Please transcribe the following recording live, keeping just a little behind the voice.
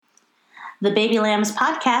The Baby Lambs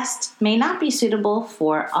podcast may not be suitable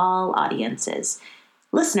for all audiences.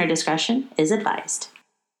 Listener discretion is advised.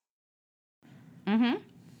 Mm-hmm.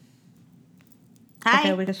 Hi.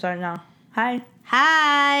 Okay, we can start now. Hi.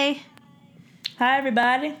 Hi. Hi,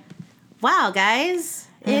 everybody. Wow, guys.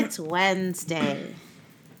 It's Wednesday.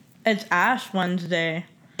 It's Ash Wednesday.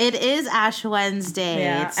 It is Ash Wednesday.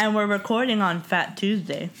 Yeah, and we're recording on Fat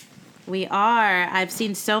Tuesday. We are. I've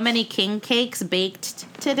seen so many king cakes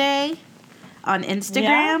baked today on Instagram.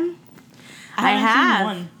 Yeah? I haven't seen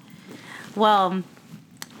one. Well,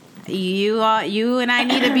 you and I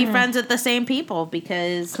need to be friends with the same people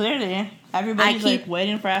because Clearly, everybody's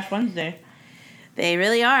waiting for Ash Wednesday. They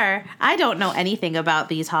really are. I don't know anything about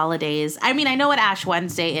these holidays. I mean, I know what Ash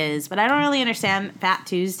Wednesday is, but I don't really understand Fat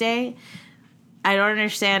Tuesday. I don't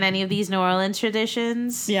understand any of these New Orleans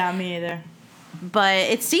traditions. Yeah, me either. But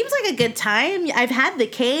it seems like a good time. I've had the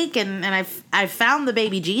cake and I've found the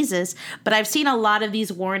baby Jesus, but I've seen a lot of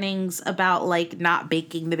these warnings about like not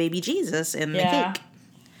baking the baby Jesus in the cake.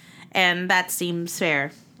 And that seems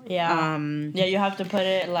fair. Yeah. Yeah, you have to put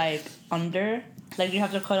it under. You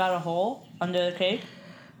have to cut out a hole under the cake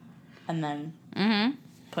and then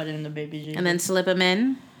put in the baby Jesus. And then slip them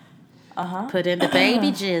in. Put in the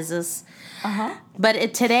baby Jesus.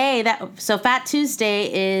 But so Fat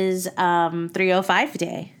Tuesday is 305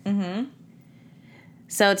 day.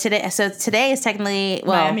 So today is technically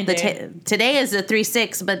today is the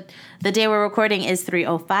 3/6, but the day we're recording is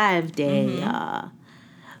 305 day,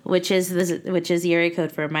 which is the area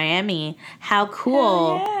code for Miami. How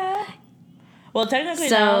cool! Yeah. Well, technically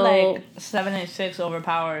now 786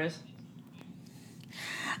 overpowers.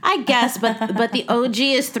 I guess, but the OG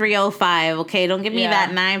is 305, okay? Don't give me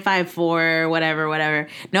that 954, whatever.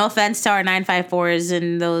 No offense to our 954s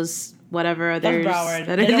and those whatever others. That's Broward.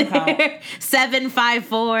 They don't count.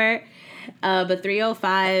 754. But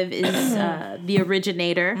 305 is the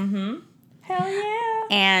originator. Hell yeah.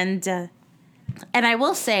 And I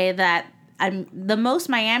will say that the most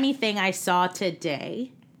Miami thing I saw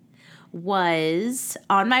today was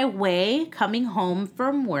on my way coming home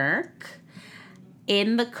from work.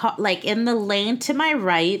 In the lane to my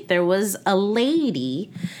right, there was a lady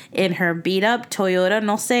in her beat up Toyota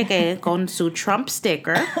no sé qué con su Trump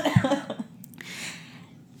sticker.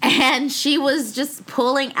 And she was just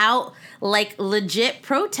pulling out legit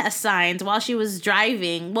protest signs while she was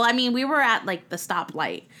driving. Well, I mean, we were at the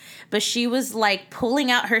stoplight, but she was pulling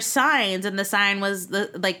out her signs, and the sign was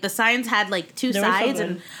the signs had two sides,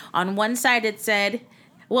 and on one side it said,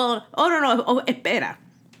 espera.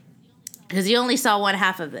 Because you only saw one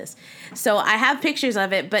half of this. So I have pictures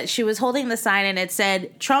of it, but she was holding the sign and it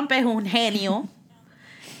said, Trump es un genio.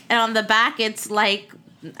 And on the back, it's I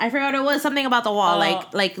forgot what it was, something about the wall.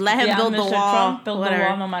 Let him build the wall. Trump build the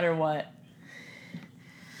wall no matter what.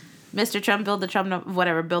 Mr. Trump build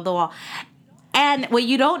the wall. And what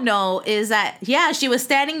you don't know is that, she was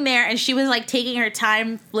standing there and she was taking her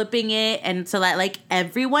time flipping it. And so that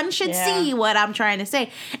everyone should see what I'm trying to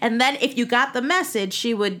say. And then if you got the message,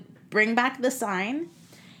 she would bring back the sign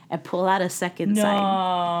and pull out a second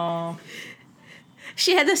sign.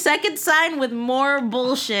 She had the second sign with more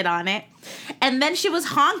bullshit on it. And then she was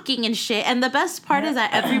honking and shit. And the best part is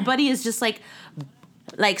that everybody is just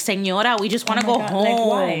Señora, we just want to go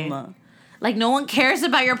home. Why? No one cares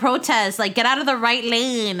about your protest. Get out of the right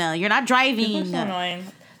lane. You're not driving. It was so annoying.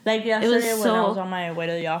 Yesterday when I was on my way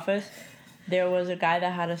to the office, there was a guy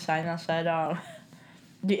that had a sign that said,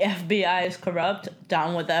 the FBI is corrupt,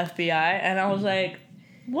 down with the FBI. And I was like,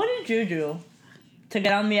 what did you do to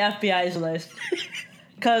get on the FBI's list?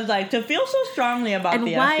 Because, to feel so strongly about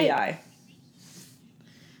the FBI.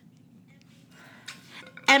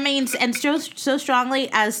 I mean, and so strongly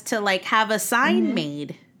as to, have a sign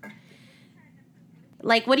made.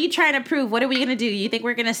 What are you trying to prove? What are we going to do? You think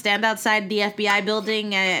we're going to stand outside the FBI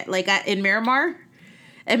building in Miramar?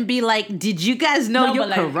 And be did you guys know you're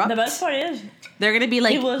corrupt? The best part is... They're going to be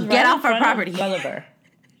get off our property. Gulliver.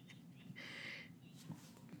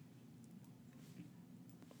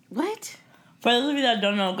 What? For those of you that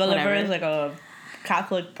don't know, Gulliver is a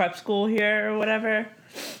Catholic prep school here or whatever.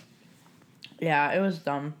 Yeah, it was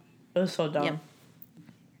dumb. It was so dumb. Yep.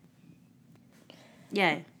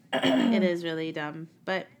 Yeah, it is really dumb.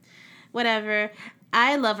 But whatever.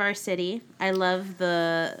 I love our city. I love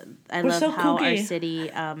how our city,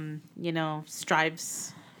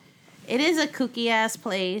 strives. It is a kooky ass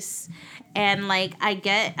place, and I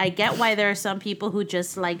get why there are some people who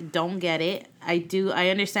just don't get it. I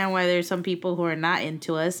understand why there's some people who are not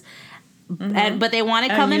into us, but they want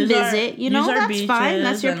to come and visit. That's fine.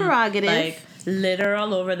 That's your prerogative. Litter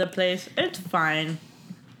all over the place. It's fine.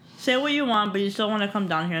 Say what you want, but you still want to come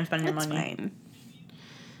down here and spend your money. Fine.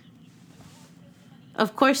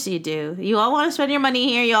 Of course you do. You all want to spend your money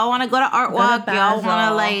here. You all want to go to Art Walk. You all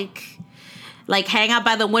want to like hang out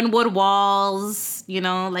by the Wynwood walls. You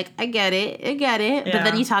know, like I get it. Yeah. But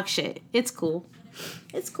then you talk shit. It's cool.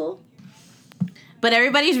 But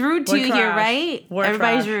everybody's rude to you here, right?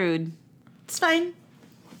 Everybody's rude. It's fine.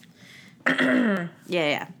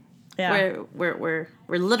 Yeah. We're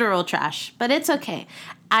literal trash, but it's okay.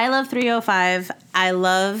 I love 305. I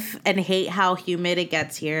love and hate how humid it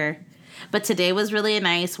gets here. But today was really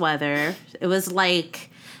nice weather. It was like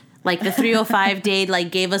the 305 day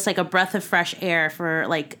gave us a breath of fresh air for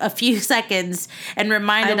a few seconds and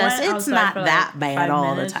reminded us it's not that bad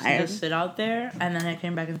all the time. To just sit out there, and then I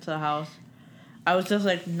came back into the house. I was just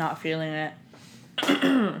not feeling it.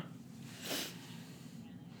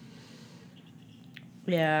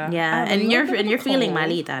 Yeah, and you're feeling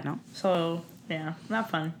malita, no? So yeah, not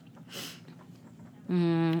fun.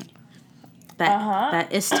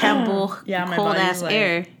 That Istanbul cold ass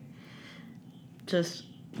air, just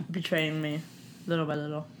betraying me, little by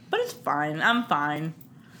little. But it's fine. I'm fine.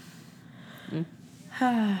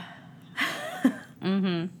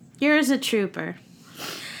 You're a trooper.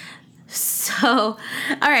 So,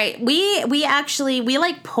 all right, we actually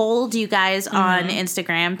polled you guys on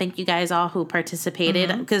Instagram. Thank you guys all who participated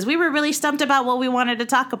because we were really stumped about what we wanted to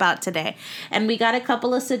talk about today, and we got a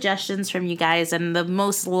couple of suggestions from you guys. And the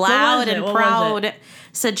most loud and proud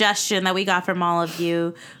suggestion that we got from all of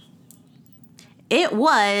you, it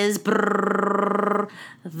was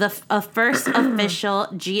the first official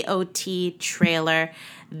GOT trailer.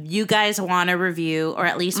 You guys want to review, or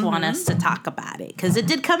at least want us to talk about it, because it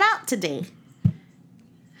did come out today.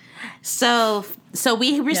 So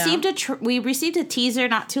we received a teaser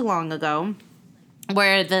not too long ago,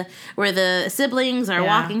 where the siblings are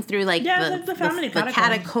walking through the family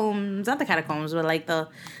catacombs, not the catacombs, but it's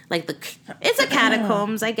a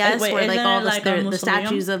catacombs, I guess, where all the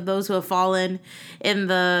statues of those who have fallen in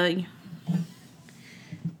the.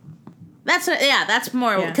 That's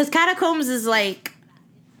more because catacombs is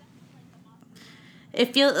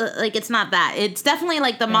it feels like it's not that. It's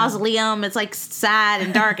definitely the mausoleum. It's sad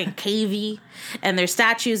and dark and cavey, and there's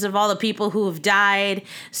statues of all the people who have died.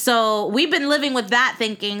 So we've been living with that,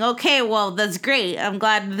 thinking, okay, well, that's great. I'm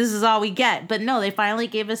glad this is all we get. But no, they finally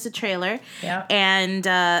gave us a trailer, and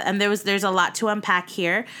there's a lot to unpack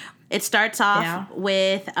here. It starts off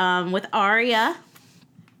with Arya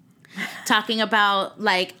talking about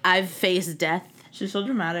I've faced death. She's so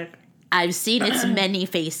dramatic. I've seen its many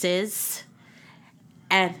faces.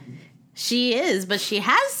 And she is, but she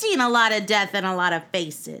has seen a lot of death and a lot of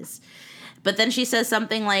faces. But then she says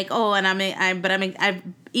something I forgot what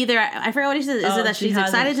she says. Is it that she's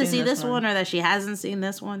excited to see this one, or that she hasn't seen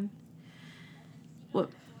this one? What?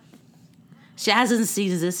 She hasn't seen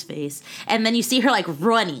this face. And then you see her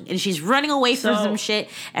running, and she's running away from some shit,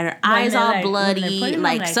 and her eyes all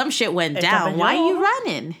bloody, some shit went down. Why are you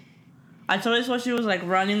running? I totally thought she was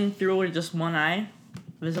running through with just one eye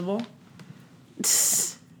visible.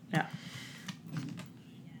 Yeah.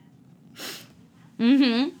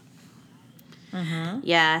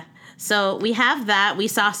 Yeah. So we have that. We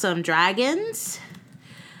saw some dragons.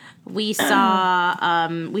 We saw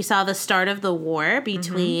the start of the war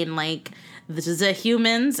between the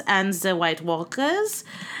humans and the White Walkers.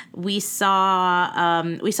 We saw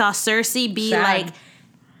Cersei be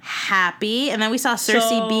happy, and then we saw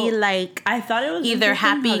Cersei be I thought it was either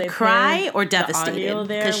happy, cry, or devastated,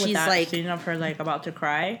 because she's scene of her about to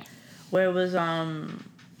cry, where it was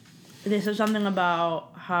they said something about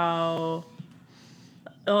how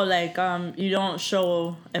you don't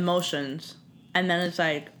show emotions, and then it's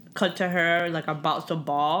cut to her about to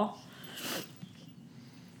bawl.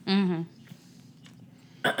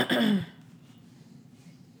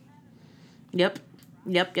 Yep.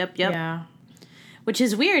 Yeah. Which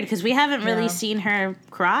is weird, because we haven't really seen her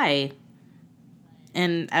cry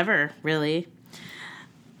in ever, really.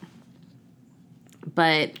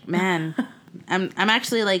 But man, I'm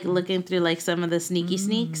actually looking through some of the sneaky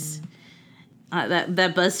sneaks that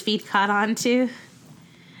BuzzFeed caught on to.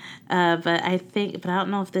 But I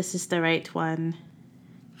don't know if this is the right one.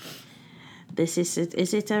 Is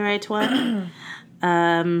it the right one?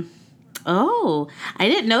 Oh, I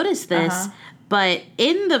didn't notice this. But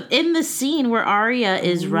in the scene where Arya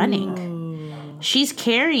is running, she's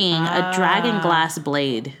carrying a dragon glass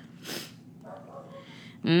blade.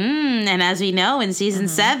 And as we know, in season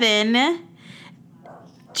 7,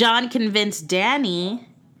 Jon convinced Dany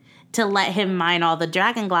to let him mine all the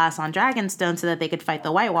dragon glass on Dragonstone so that they could fight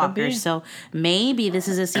the White Walkers. So maybe this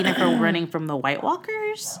is a scene of her running from the White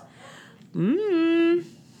Walkers?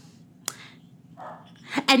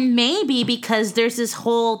 And maybe because there's this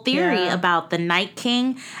whole theory about the Night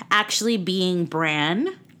King actually being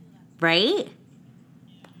Bran, right?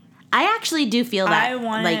 I actually do feel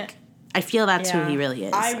that. I feel that's who he really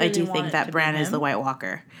is. I do think that Bran is the White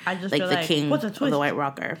Walker. I just like feel the like, king what's a of twist? the White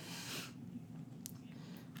Walker.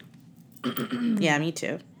 Yeah, me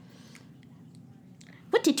too.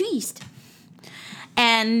 What a twist.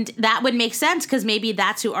 And that would make sense because maybe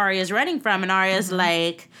that's who Arya's running from. And Arya's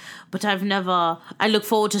like, but I look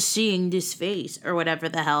forward to seeing this face or whatever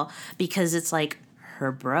the hell. Because it's like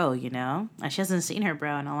her bro, you know? She hasn't seen her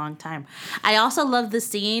bro in a long time. I also love the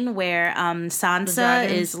scene where Sansa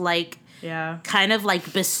is like, kind of like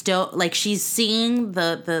like she's seeing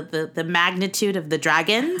the magnitude of the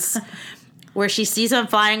dragons. Where she sees them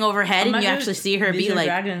flying overhead and you actually see her be like,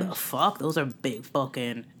 oh, fuck, those are big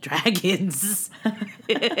fucking dragons.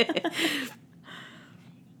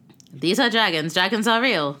 These are dragons. Dragons are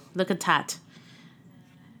real. Look at that.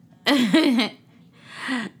 I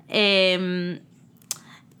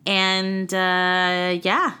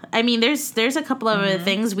mean, there's a couple of other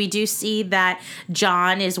things. We do see that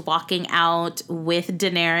Jon is walking out with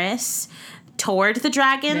Daenerys toward the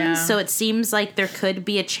dragons, so it seems like there could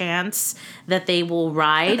be a chance that they will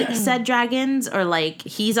ride said dragons, or like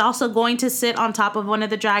he's also going to sit on top of one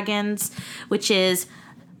of the dragons, which is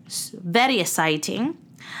very exciting.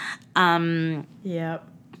 Yep.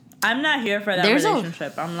 I'm not here for that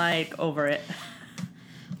relationship. I'm like over it.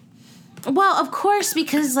 Well, of course,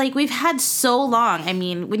 because like we've had so long. I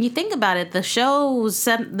mean, when you think about it, the show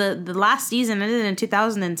said the last season ended in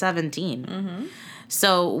 2017.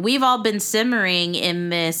 So we've all been simmering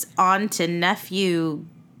in this aunt and nephew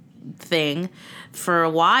thing for a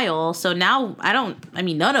while. So now I don't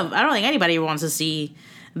think anybody wants to see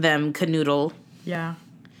them canoodle. Yeah.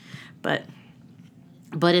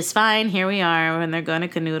 But it's fine. Here we are when they're going to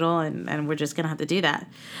canoodle, and we're just going to have to do that.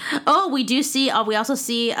 Oh, we also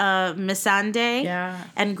see Missandei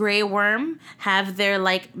and Grey Worm have their,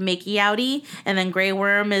 like, makey outie, and then Grey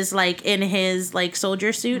Worm is, like, in his, like,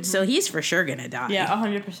 soldier suit, so he's for sure going to die. Yeah,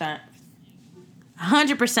 100%.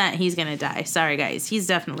 100% he's going to die. Sorry, guys. He's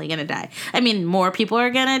definitely going to die. I mean, more people are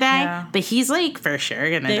going to die, but he's, like, for sure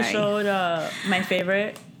going to die. They showed my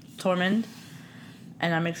favorite, Tormund,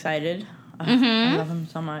 and I'm excited. I love him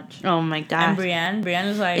so much. Oh my god! And Brienne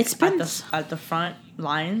is like at the front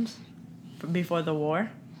lines before the war,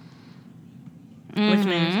 which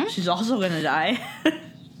means she's also gonna die.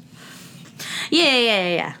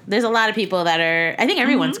 Yeah. There's a lot of people that are. I think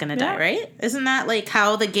everyone's gonna die, right? Isn't that like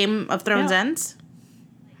how the Game of Thrones ends?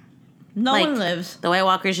 No one lives. The White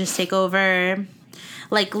Walkers just take over.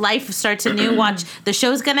 Like, life starts anew. Watch, the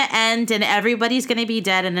show's gonna end and everybody's gonna be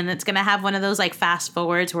dead, and then it's gonna have one of those, like, fast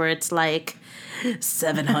forwards where it's, like,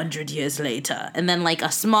 700 years later. And then, like,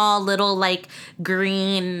 a small little, like,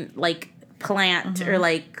 green, like, plant or,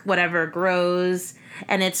 like, whatever grows.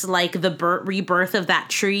 And it's, like, the rebirth of that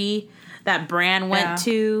tree that Bran went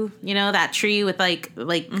to. You know, that tree with, like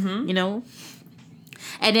you know.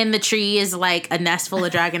 And in the tree is, like, a nest full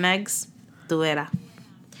of dragon eggs.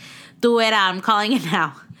 Tuera, I'm calling it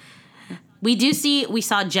now. We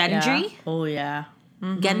saw Gendry. Yeah. Oh, yeah.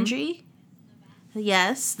 Gendry.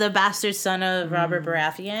 Yes, the bastard son of Robert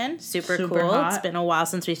Baratheon. Super cool. Hot. It's been a while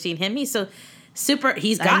since we've seen him. He's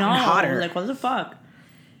he's gotten hotter. Like, what the fuck?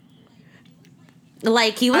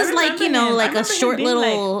 Like, he was like, you know, like a short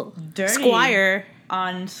little like squire.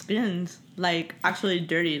 On Skins. Like, actually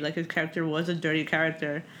dirty. Like, his character was a dirty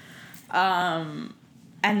character. And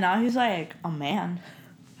now he's like a man.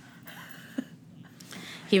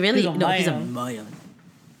 He's a man.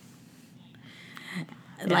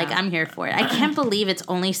 Like, I'm here for it. I can't believe it's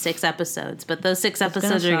only 6 episodes, but those 6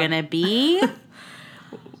 episodes are gonna be.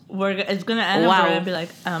 It's gonna end up. We're gonna be like,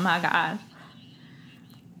 oh my god.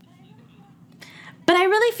 But I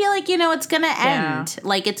really feel like, you know, it's gonna end.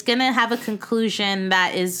 Like, it's gonna have a conclusion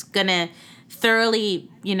that is gonna thoroughly,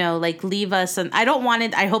 you know, like, leave us. And I don't want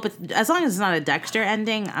it. I hope it's, as long as it's not a Dexter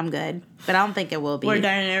ending, I'm good. But I don't think it will be. Where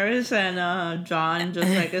Daenerys and Jon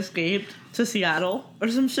just like escaped to Seattle or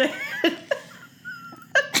some shit.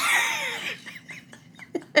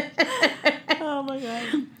 Oh my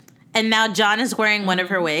god. And now Jon is wearing one of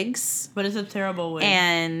her wigs. But it's a terrible wig.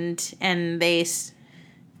 And it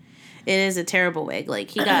is a terrible wig.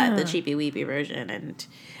 Like, he got the cheapy weepy version,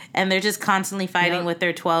 and they're just constantly fighting with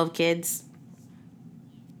their 12 kids.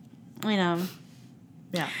 You know.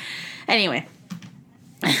 Yeah. Anyway.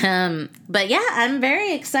 But yeah, I'm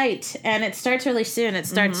very excited, and it starts really soon. It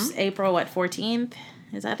starts April 14th?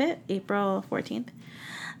 Is that it? April 14th?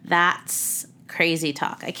 That's crazy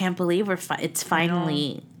talk. I can't believe it's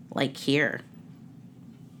finally like here.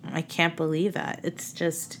 I can't believe that. It's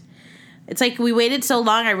just, it's like we waited so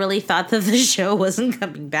long. I really thought that the show wasn't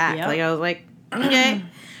coming back. Yep. Like I was like, okay,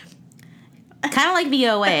 kind of like the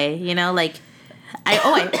OA, you know, like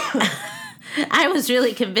I was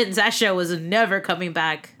really convinced that show was never coming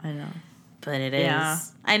back. I know, but it is. Yeah.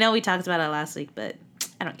 I know we talked about it last week, but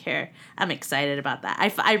I don't care. I'm excited about that.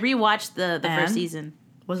 I rewatched the first season.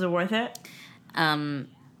 Was it worth it?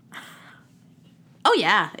 Oh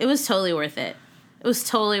yeah, it was totally worth it. It was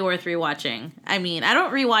totally worth rewatching. I mean, I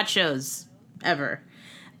don't rewatch shows ever,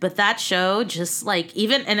 but that show just like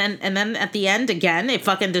even and then at the end again, it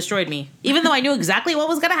fucking destroyed me. Even though I knew exactly what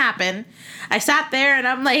was gonna happen, I sat there and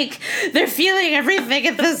I'm like, they're feeling everything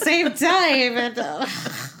at the same time, and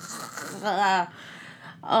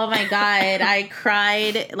oh my God, I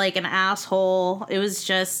cried like an asshole. It was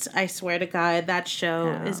just, I swear to God, that show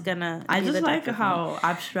is gonna. I just like how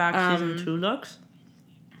abstract season 2 looks.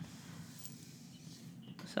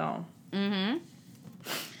 So. Mm-hmm.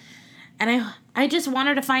 And I just want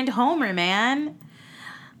her to find Homer, man.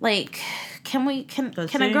 Like, can a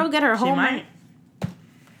girl get her Homer?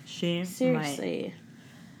 Seriously.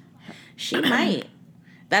 She might.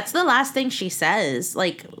 That's the last thing she says.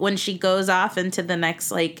 Like, when she goes off into the next,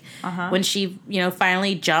 like, when she,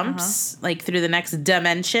 finally jumps, like, through the next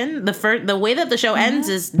dimension. The way that the show ends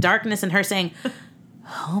is darkness and her saying,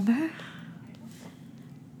 Homer?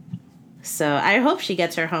 So, I hope she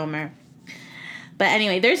gets her Homer. But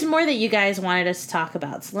anyway, there's more that you guys wanted us to talk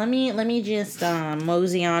about. So, let me just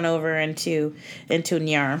mosey on over into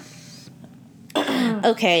Nyar.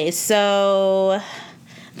 Okay, so...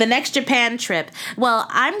 the next Japan trip. Well,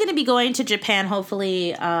 I'm going to be going to Japan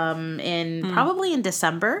hopefully probably in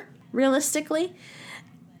December, realistically.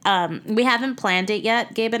 We haven't planned it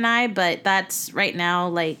yet, Gabe and I, but that's right now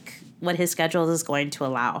like what his schedule is going to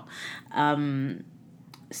allow.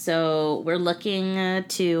 So we're looking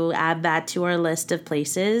to add that to our list of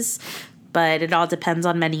places, but it all depends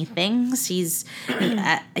on many things. He's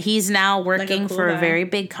now working for a very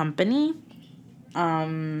big company.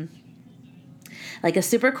 Like a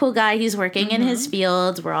super cool guy. He's working in his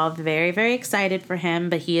field. We're all very, very excited for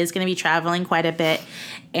him, but he is going to be traveling quite a bit.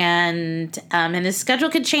 And his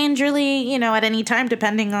schedule could change really, at any time,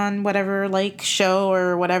 depending on whatever, like, show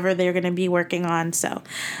or whatever they're going to be working on. So,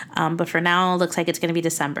 but for now, it looks like it's going to be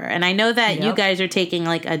December. And I know that you guys are taking,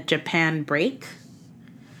 like, a Japan break,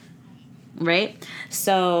 right?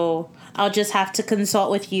 So I'll just have to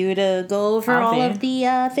consult with you to go over all of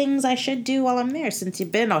the things I should do while I'm there, since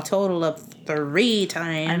you've been a total of 3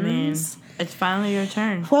 times. I mean, it's finally your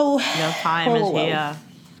turn. Whoa. Your time is here.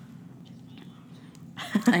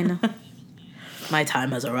 I know. My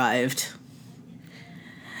time has arrived.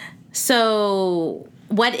 So,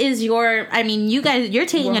 what is your... I mean, you guys, you're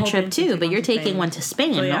taking a trip too, but you're taking one to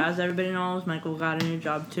Spain, So, no? as everybody knows, Michael got a new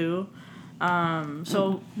job too.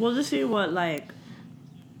 So, we'll just see what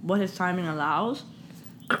his timing allows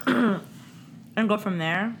and go from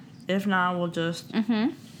there. If not, we'll just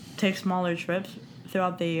take smaller trips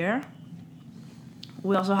throughout the year.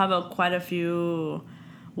 We also have quite a few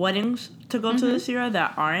weddings to go to this year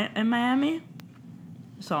that aren't in Miami.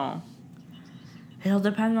 So it'll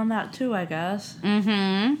depend on that too, I guess.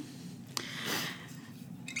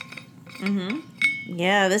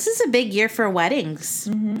 Yeah, this is a big year for weddings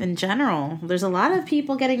in general. There's a lot of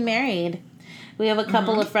people getting married. We have a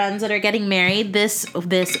couple of friends that are getting married this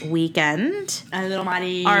weekend. And little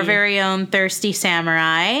Maddie. Our very own Thirsty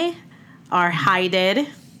Samurai. Our Hided.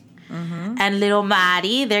 And little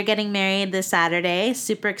Maddie. They're getting married this Saturday.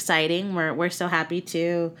 Super exciting. We're so happy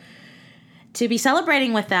to be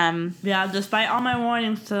celebrating with them. Yeah, despite all my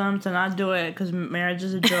warnings to them to not do it because marriage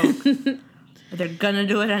is a joke. They're gonna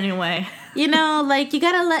do it anyway. You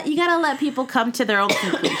gotta let people come to their own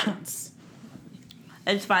conclusions.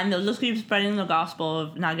 It's fine. They'll just keep spreading the gospel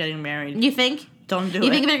of not getting married. You think? Don't do it. You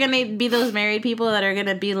think they're going to be those married people that are going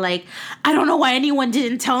to be like, I don't know why anyone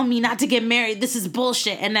didn't tell me not to get married. This is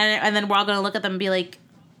bullshit. And then we're all going to look at them and be like,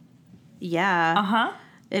 yeah.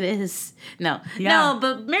 It is. No. Yeah. No,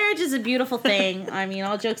 but marriage is a beautiful thing. I mean,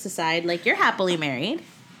 all jokes aside, like, you're happily married.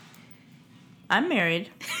 I'm married.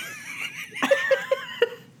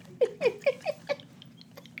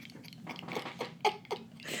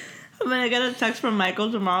 I'm gonna get a text from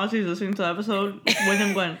Michael tomorrow as he's listening to the episode with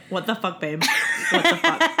him going, what the fuck, babe? What the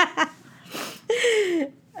fuck?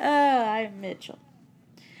 I'm Mitchell.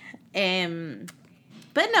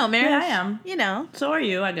 But no, marriage. Yeah, I am. So are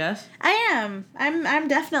you, I guess. I am. I'm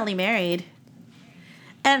definitely married.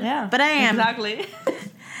 But I am. Exactly.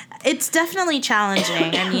 It's definitely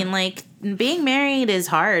challenging. I mean, like, being married is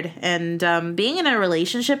hard, and being in a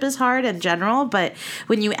relationship is hard in general, but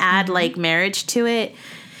when you add, like, marriage to it,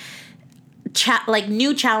 like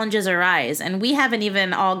new challenges arise, and we haven't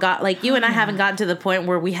even all got like you and I haven't gotten to the point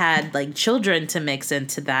where we had like children to mix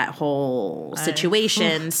into that whole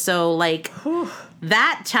situation. So like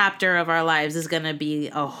that chapter of our lives is gonna be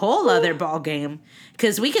a whole other ball game,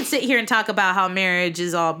 because we could sit here and talk about how marriage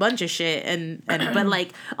is all a bunch of shit, and but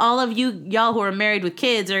like all of y'all who are married with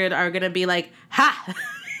kids are gonna be like, ha,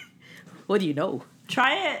 what do you know?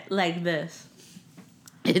 Try it like this.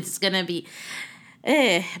 It's gonna be.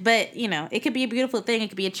 But you know, it could be a beautiful thing. It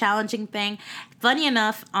could be a challenging thing. Funny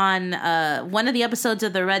enough, on one of the episodes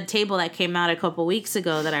of The Red Table that came out a couple weeks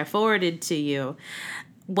ago that I forwarded to you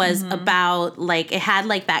was about like, it had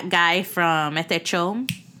like that guy from Este Show,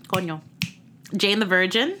 Jane the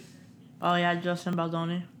Virgin. Oh yeah, Justin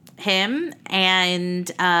Baldoni. Him and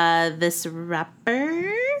this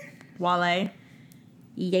rapper Wale.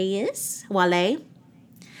 Yes, Wale.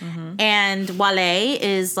 And Wale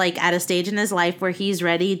is like at a stage in his life where he's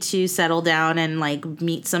ready to settle down and like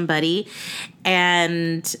meet somebody,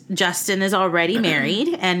 and Justin is already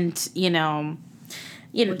married, and you know,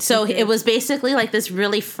 so it was basically like this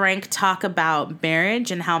really frank talk about marriage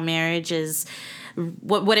and how marriage is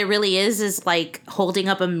what it really is like holding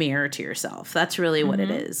up a mirror to yourself. That's really what it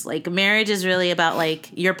is. Like marriage is really about like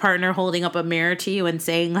your partner holding up a mirror to you and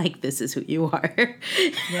saying like, this is who you are.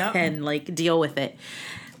 Yep. And like deal with it.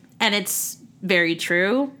 And it's very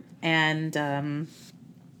true and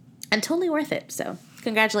totally worth it. So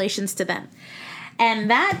congratulations to them.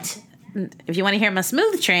 And that, if you want to hear my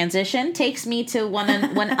smooth transition, takes me to one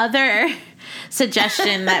other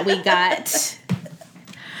suggestion that we got,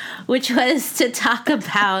 which was to talk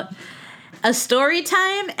about a story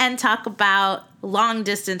time and talk about long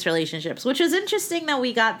distance relationships, which was interesting that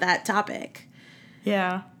we got that topic.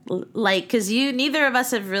 Yeah. Like, because neither of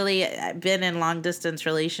us have really been in long distance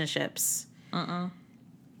relationships. But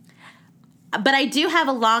I do have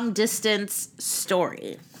a long distance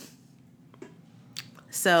story.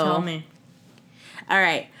 So tell me. All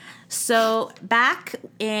right. So back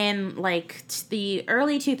in like the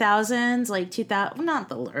early 2000s, like not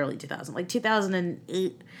the early 2000s, like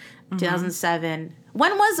 2008, 2007.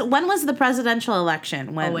 When was the presidential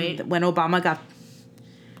election? When Obama got?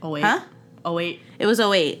 08. Huh? 08. It was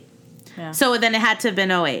 08. Yeah. So then it had to have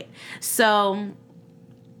been 08. So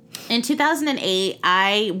in 2008,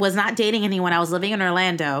 I was not dating anyone. I was living in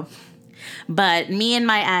Orlando. But me and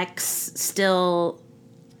my ex still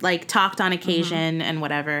like talked on occasion and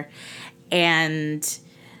whatever. And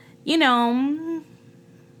you know,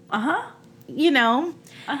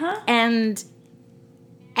 and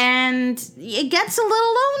it gets a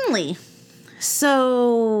little lonely.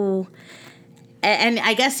 So, and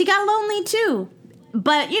I guess he got lonely too.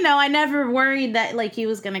 But, you know, I never worried that, like, he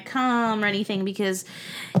was going to come or anything because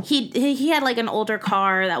he had, like, an older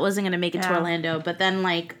car that wasn't going to make it to Orlando. But then,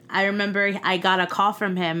 like, I remember I got a call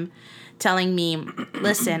from him telling me,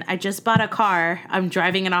 listen, I just bought a car. I'm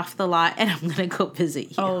driving it off the lot, and I'm going to go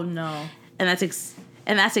visit you. Oh, no. And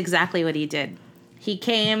that's exactly what he did. He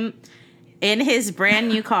came in his brand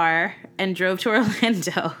new car and drove to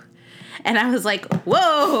Orlando. And I was like,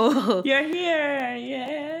 whoa. You're here.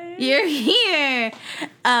 Yay. You're here.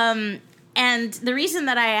 And the reason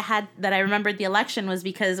that I remembered the election was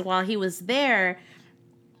because while he was there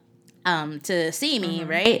to see me,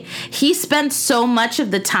 right, he spent so much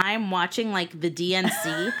of the time watching, like, the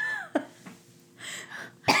DNC.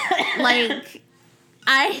 Like,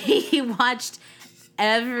 I watched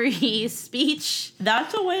every speech.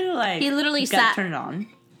 That's a way to, like, he literally get turned on.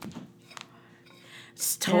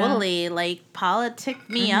 Totally, like, politic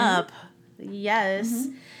me up. Yes.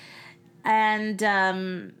 And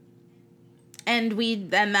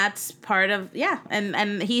that's part of,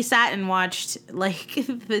 and he sat and watched, like,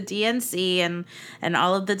 the DNC and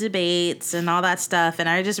all of the debates and all that stuff, and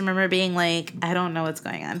I just remember being like, I don't know what's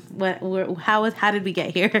going on. How did we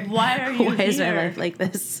get here? Why are you Why here? is my life like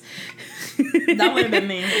this? That would have been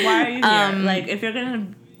me. Why are you here? Like, if you're gonna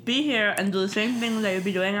be here and do the same thing that you'd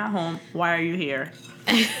be doing at home, why are you here?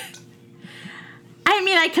 I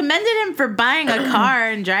mean, I commended him for buying a car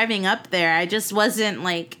and driving up there. I just wasn't,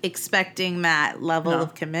 like, expecting that level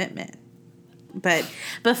of commitment. But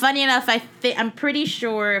funny enough, I'm pretty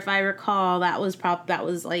sure, if I recall, that was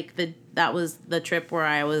the trip where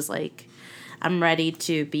I was like, I'm ready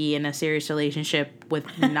to be in a serious relationship with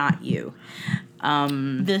not you.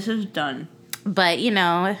 This is done. But, you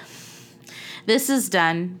know, this is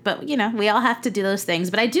done. But, you know, we all have to do those things.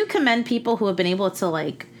 But I do commend people who have been able to,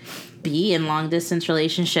 like, be in long distance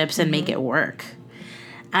relationships and make it work.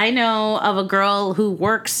 I know of a girl who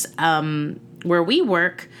works where we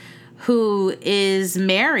work who is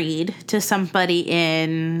married to somebody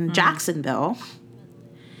in Jacksonville,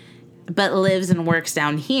 but lives and works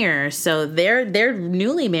down here. So they're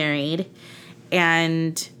newly married,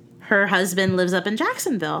 and her husband lives up in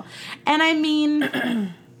Jacksonville. And I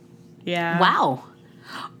mean, yeah, wow.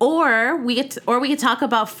 Or we could talk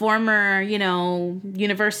about former,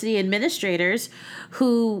 university administrators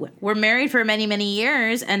who were married for many, many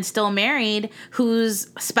years and still married, whose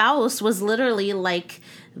spouse was literally like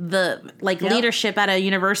leadership at a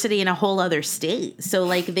university in a whole other state. So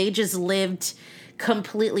like they just lived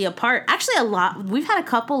completely apart. Actually, we've had a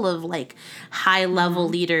couple of like high level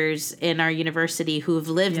leaders in our university who've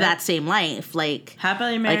lived that same life. Like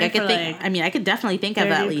happily married. I could definitely think of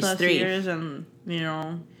at least 3 years, and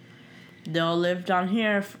they'll live down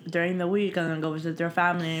here during the week and then go visit their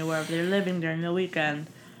family wherever they're living during the weekend,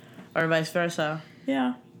 or vice versa.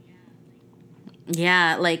 Yeah.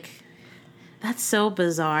 Yeah, like that's so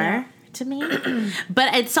bizarre to me.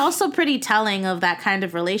 But it's also pretty telling of that kind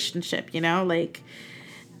of relationship, like,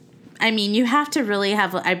 I mean, you have to really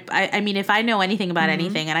have, I mean, if I know anything about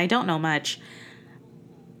anything, and I don't know much,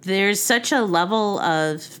 there's such a level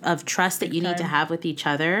of trust that you need to have with each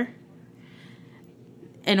other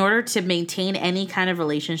in order to maintain any kind of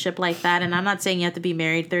relationship like that. And I'm not saying you have to be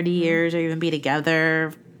married 30 years or even be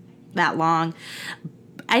together that long.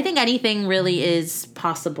 I think anything really is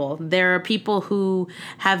possible. There are people who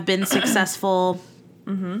have been successful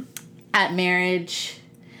at marriage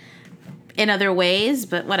in other ways,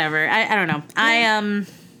 but whatever. I don't know. I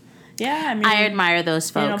admire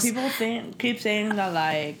those folks. People keep saying that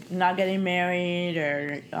like not getting married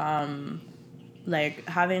or like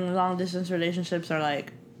having long distance relationships are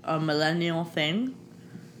like a millennial thing.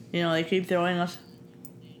 They keep throwing us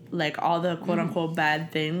like all the quote unquote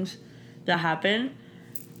bad things that happen.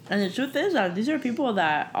 And the truth is that these are people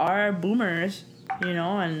that are boomers,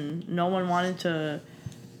 and no one wanted to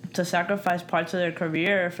sacrifice parts of their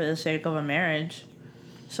career for the sake of a marriage.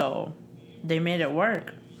 So they made it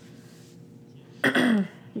work.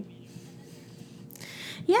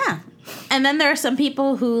 Yeah. And then there are some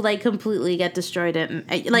people who like completely get destroyed. And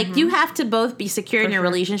like you have to both be secure in your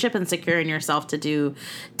relationship and secure in yourself to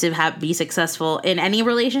be successful in any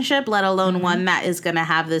relationship, let alone one that is going to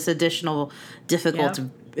have this additional difficult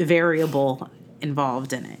variable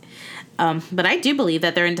involved in it. But I do believe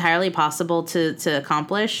that they're entirely possible to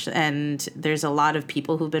accomplish, and there's a lot of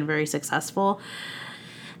people who've been very successful.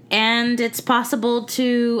 And it's possible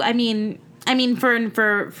to, I'm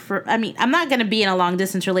not going to be in a long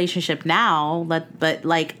distance relationship now, but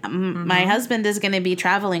like my husband is going to be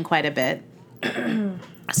traveling quite a bit.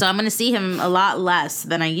 So I'm going to see him a lot less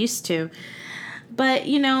than I used to. But,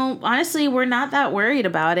 honestly, we're not that worried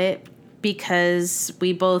about it because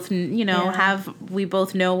we both, we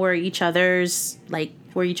both know where each other stands.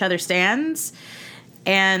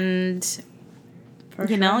 And,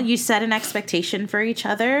 you set an expectation for each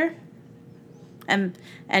other. And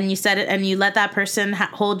you set it, and you let that person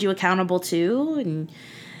hold you accountable too,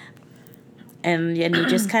 and you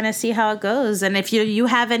just kind of see how it goes. And if you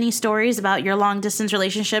have any stories about your long distance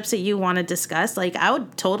relationships that you want to discuss, like I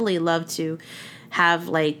would totally love to have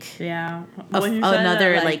like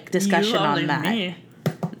another discussion on that. Me.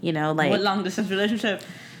 What long distance relationship?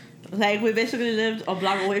 Like we basically lived a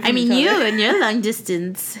block away from each other. You and your long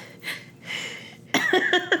distance.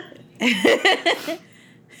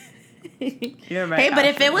 You're right. Hey, but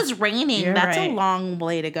if it was raining, that's a long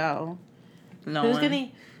way to go.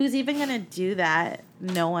 Who's even gonna do that?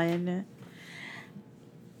 No one.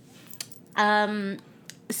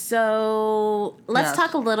 So let's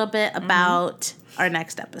talk a little bit about our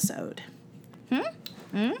next episode.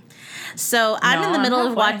 So I'm in the middle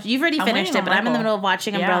of watching. You've already finished it, but I'm in the middle of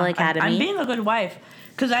watching Umbrella Academy. I'm being a good wife.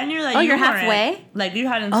 Because I knew that you're halfway? Like, you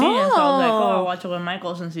hadn't seen it, so I was like, I'll watch it with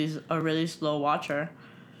Michael since he's a really slow watcher.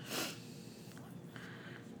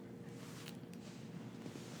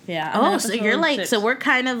 Yeah. So you're like, 6. So we're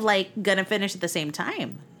kind of like gonna finish at the same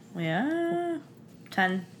time. Yeah.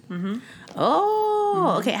 10.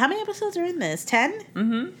 Okay. How many episodes are in this?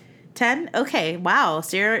 10? 10? Okay. Wow.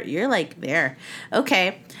 So you're like there.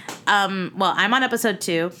 Okay. Well, I'm on episode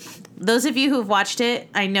 2. Those of you who've watched it,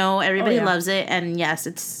 I know everybody loves it, and yes,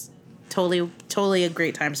 it's totally a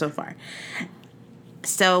great time so far.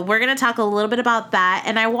 So we're gonna talk a little bit about that,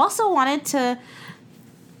 and I also wanted to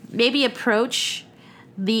maybe approach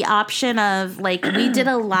the option of like we did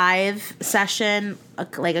a live session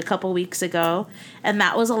like a couple weeks ago, and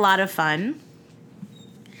that was a lot of fun.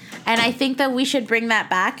 And I think that we should bring that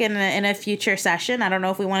back in a future session. I don't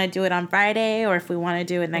know if we want to do it on Friday or if we want to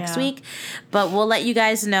do it next week, but we'll let you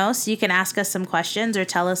guys know so you can ask us some questions or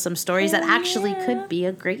tell us some stories that actually could be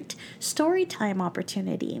a great story time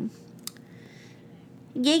opportunity.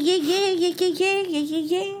 Yeah.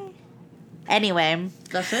 Anyway,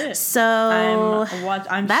 that's it. So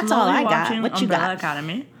I'm that's all I got. watching What you Umbrella got?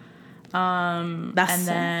 Academy.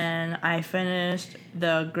 Then I finished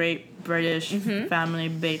the Great British Family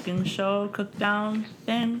Baking Show cook-down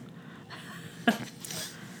thing.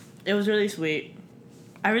 It was really sweet.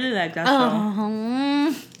 I really like that show.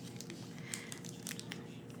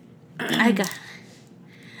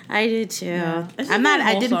 I do too. Yeah.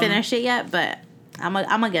 I didn't finish it yet, but I'm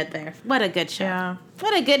gonna get there. What a good show. Yeah.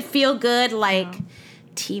 What a good feel good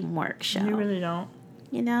teamwork show. You really don't.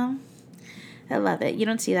 You know? I love it. You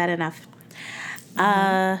don't see that enough.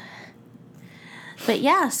 But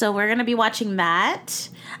yeah, so we're gonna be watching that.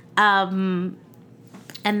 And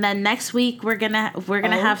then next week we're gonna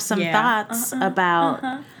have some thoughts about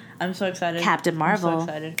I'm so excited. Captain Marvel. I'm so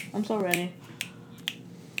excited. I'm so ready.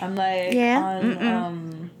 I'm like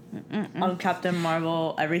on Captain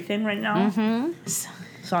Marvel everything right now.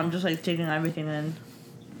 So I'm just like taking everything in.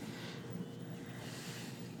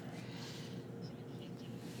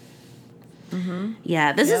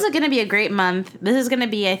 Yeah, this is going to be a great month. This is going to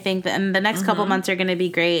be, I think, and the next couple months are going to be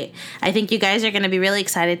great. I think you guys are going to be really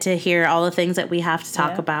excited to hear all the things that we have to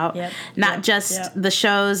talk about. Not just the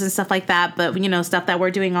shows and stuff like that, but, stuff that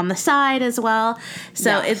we're doing on the side as well.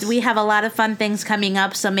 So we have a lot of fun things coming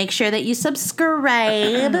up. So make sure that you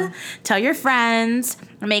subscribe. Tell your friends.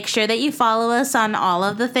 Make sure that you follow us on all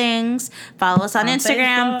of the things. Follow us on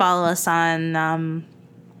Instagram. Facebook. Follow us on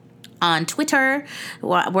Twitter.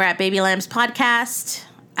 We're at Baby Lambs Podcast,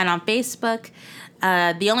 and on Facebook.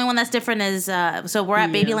 The only one that's different is so we're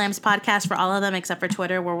at Baby Lambs Podcast for all of them except for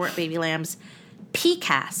Twitter, where we're at Baby Lambs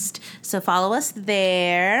PCast. So follow us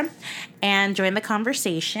there and join the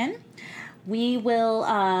conversation. We will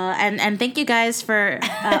and thank you guys for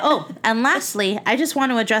and lastly, I just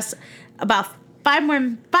want to address about 2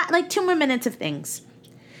 more minutes of things.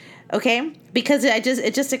 Okay, because it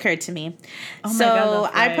just occurred to me. Oh my God,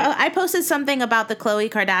 that's right. I posted something about the Khloe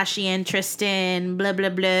Kardashian, Tristan, blah blah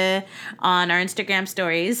blah, on our Instagram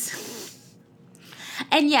stories.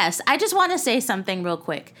 And yes, I just want to say something real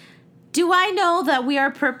quick. Do I know that we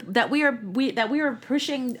are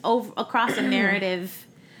pushing across a narrative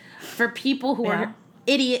for people who are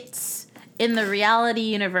idiots in the reality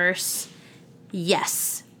universe?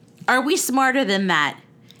 Yes. Are we smarter than that?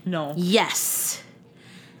 No. Yes.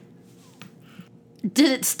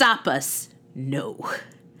 Did it stop us? No.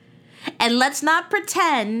 And let's not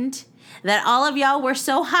pretend that all of y'all were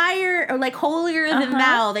so higher or holier than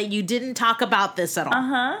thou that you didn't talk about this at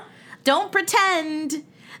all. Don't pretend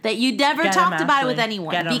that you never talked about it with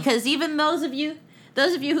anyone, because even those of you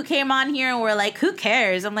who came on here and were like, "Who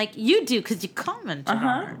cares?" I'm like, "You do, because you commented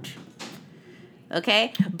on it."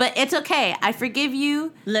 Okay, but it's okay. I forgive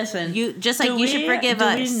you. Listen, you should forgive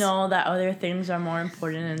us. Do we know that other things are more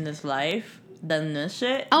important in this life than this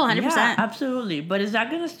shit? Oh, 100%. Yeah, absolutely. But is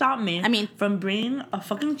that gonna stop me? From being a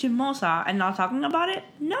fucking chismosa and not talking about it?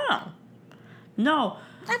 No.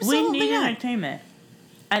 Absolutely we need not. entertainment,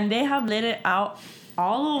 and they have laid it out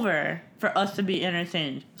all over for us to be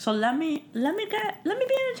entertained. So let me be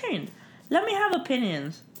entertained. Let me have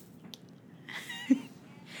opinions.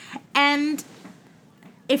 And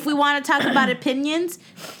if we want to talk about opinions,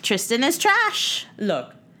 Tristan is trash.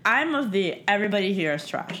 Look, I'm of the everybody here is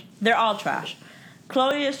trash. They're all trash.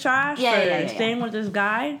 Khloe is trash for staying with this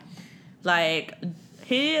guy.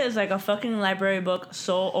 He is like a fucking library book,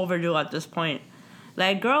 so overdue at this point.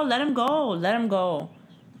 Girl, let him go.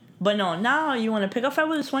 But no, now you want to pick a fight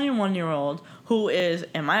with a 21-year-old who is,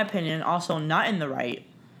 in my opinion, also not in the right.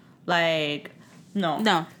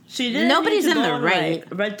 No. She didn't. Nobody's need to in go the to, right.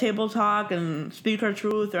 Red table talk and speak her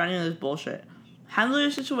truth or any of this bullshit. Handle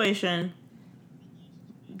your situation.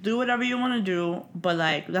 Do whatever you want to do, but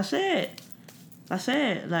that's it. It's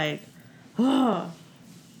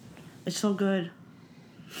so good.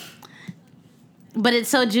 But it's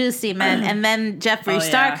so juicy, man. And then Jeffree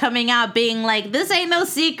Star coming out being like, "This ain't no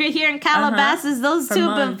secret here in Calabasas. Those two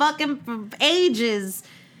have been fucking for ages.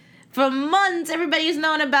 For months, everybody's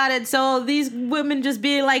known about it. So these women just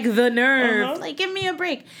be like, the nerve. Give me a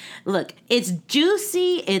break." Look, it's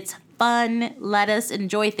juicy. It's fun. Let us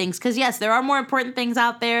enjoy things. Because, yes, there are more important things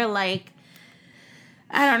out there.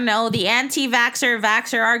 I don't know, the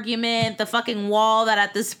anti-vaxxer argument, the fucking wall that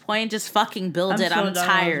at this point just fucking build it. I'm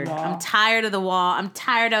tired. I'm tired of the wall. I'm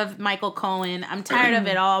tired of Michael Cohen. I'm tired of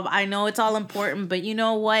it all. I know it's all important, but you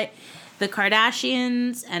know what? The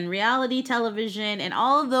Kardashians and reality television and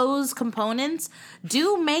all of those components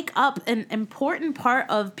do make up an important part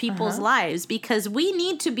of people's lives, because we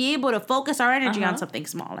need to be able to focus our energy on something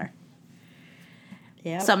smaller.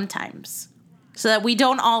 Sometimes. So that we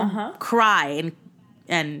don't all cry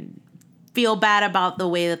and feel bad about the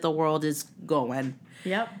way that the world is going.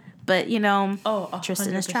 Yep. But, you know,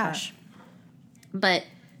 Tristan 100%. is trash. But,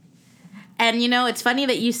 and, you know, it's funny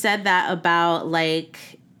that you said that about,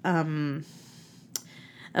 like,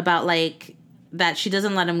 that she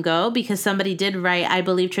doesn't let him go, because somebody did write, I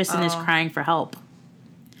believe Tristan is crying for help.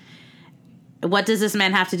 What does this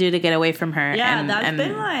man have to do to get away from her? Yeah, that's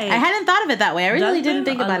been like... I hadn't thought of it that way. I really didn't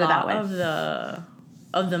think about it that way.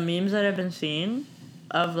 Of the memes that I've been seeing,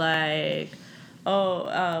 of like,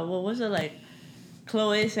 what was it, like,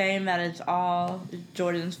 Chloe saying that it's all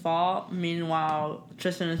Jordan's fault, meanwhile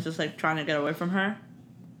Tristan is just like trying to get away from her.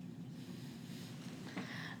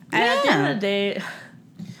 And at the end of the day,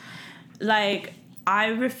 like, I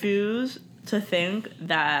refuse to think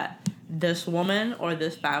that this woman or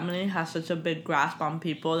this family has such a big grasp on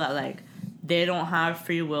people that, like, they don't have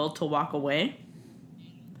free will to walk away.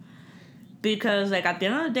 Because, like, at the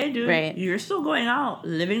end of the day, dude, you're still going out,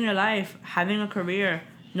 living your life, having a career.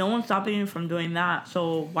 No one's stopping you from doing that.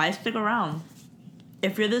 So why stick around?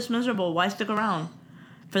 If you're this miserable, why stick around?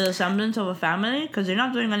 For the semblance of a family? Because you're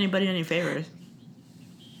not doing anybody any favors.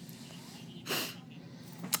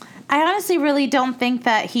 I honestly really don't think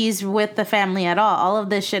that he's with the family at all. All of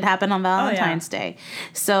this shit happened on Valentine's Day.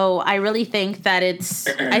 So I really think that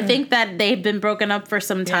I think that they've been broken up for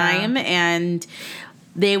some time, and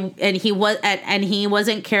he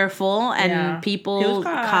wasn't careful, and people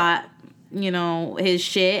caught, you know, his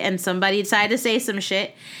shit, and somebody decided to say some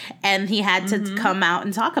shit, and he had to come out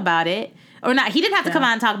and talk about it. Or not, he didn't have to come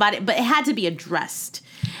out and talk about it, but it had to be addressed.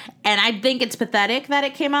 And I think it's pathetic that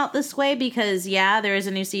it came out this way, because, there is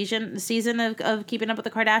a new season of Keeping Up with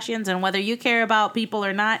the Kardashians. And whether you care about people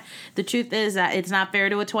or not, the truth is that it's not fair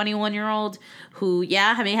to a 21-year-old who,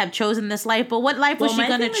 may have chosen this life. But what life was she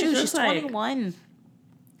going to choose? She's 21.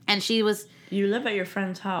 And she was... You live at your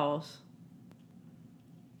friend's house.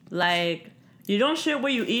 Like, you don't shit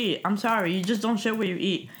where you eat. I'm sorry. You just don't shit where you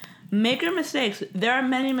eat. Make your mistakes. There are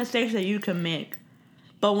many mistakes that you can make.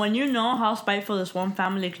 But when you know how spiteful this one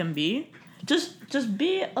family can be, just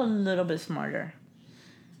be a little bit smarter.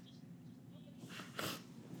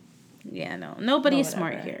 Yeah, no. Nobody's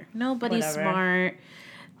smart here. Nobody's smart.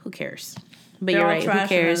 Who cares? But you're right. Who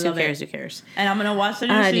cares? Who cares? Who cares? And I'm going to watch the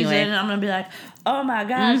new season, and I'm going to be like, oh my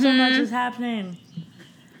God, so much is happening.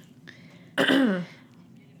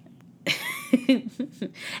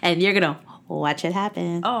 And you're going to watch it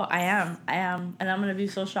happen. Oh, I am. And I'm going to be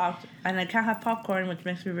so shocked. And I can't have popcorn, which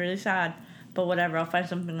makes me really sad. But whatever, I'll find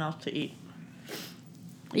something else to eat.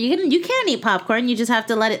 You can eat popcorn. You just have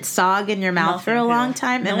to let it sog in your mouth for a long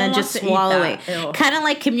time, and then just swallow it. Kind of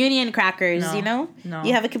like communion crackers, you know? No.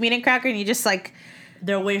 You have a communion cracker, and you just like...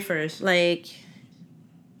 They're wafers. Like...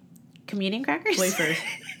 Communion crackers? Wafers.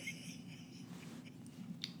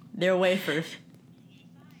 They're wafers.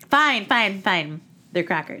 Fine. They're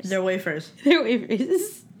crackers. They're wafers. They're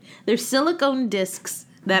wafers. They're silicone discs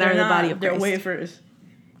that are the body of Christ. They're wafers.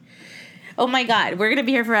 Oh my God, we're gonna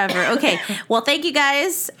be here forever. Okay, well, thank you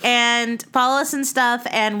guys, and follow us and stuff,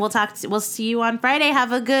 and we'll see you on Friday.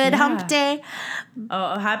 Have a good hump day.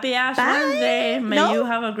 Oh, happy Ash Wednesday. May you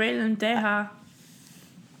have a great lenteja.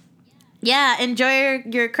 Yeah, enjoy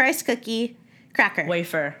your Christ cookie cracker.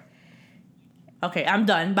 Wafer. Okay, I'm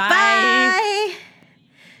done. Bye. Bye.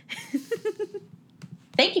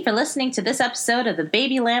 Thank you for listening to this episode of the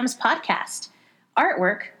Baby Lambs podcast.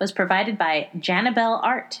 Artwork was provided by Janabelle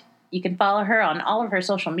Art. You can follow her on all of her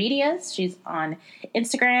social medias. She's on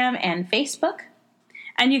Instagram and Facebook.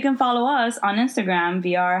 And you can follow us on Instagram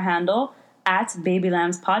via our handle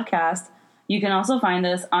 @BabyLambsPodcast. You can also find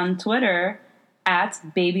us on Twitter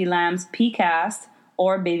 @BabyLambsPcast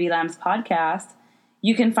or Baby Lambs Podcast.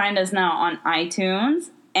 You can find us now on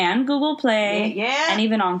iTunes and Google Play, and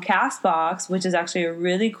even on CastBox, which is actually a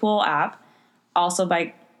really cool app. Also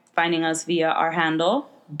by finding us via our handle,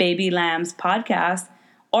 Baby Lambs Podcast,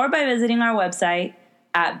 or by visiting our website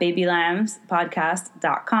at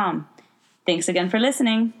babylambspodcast.com. Thanks again for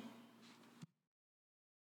listening.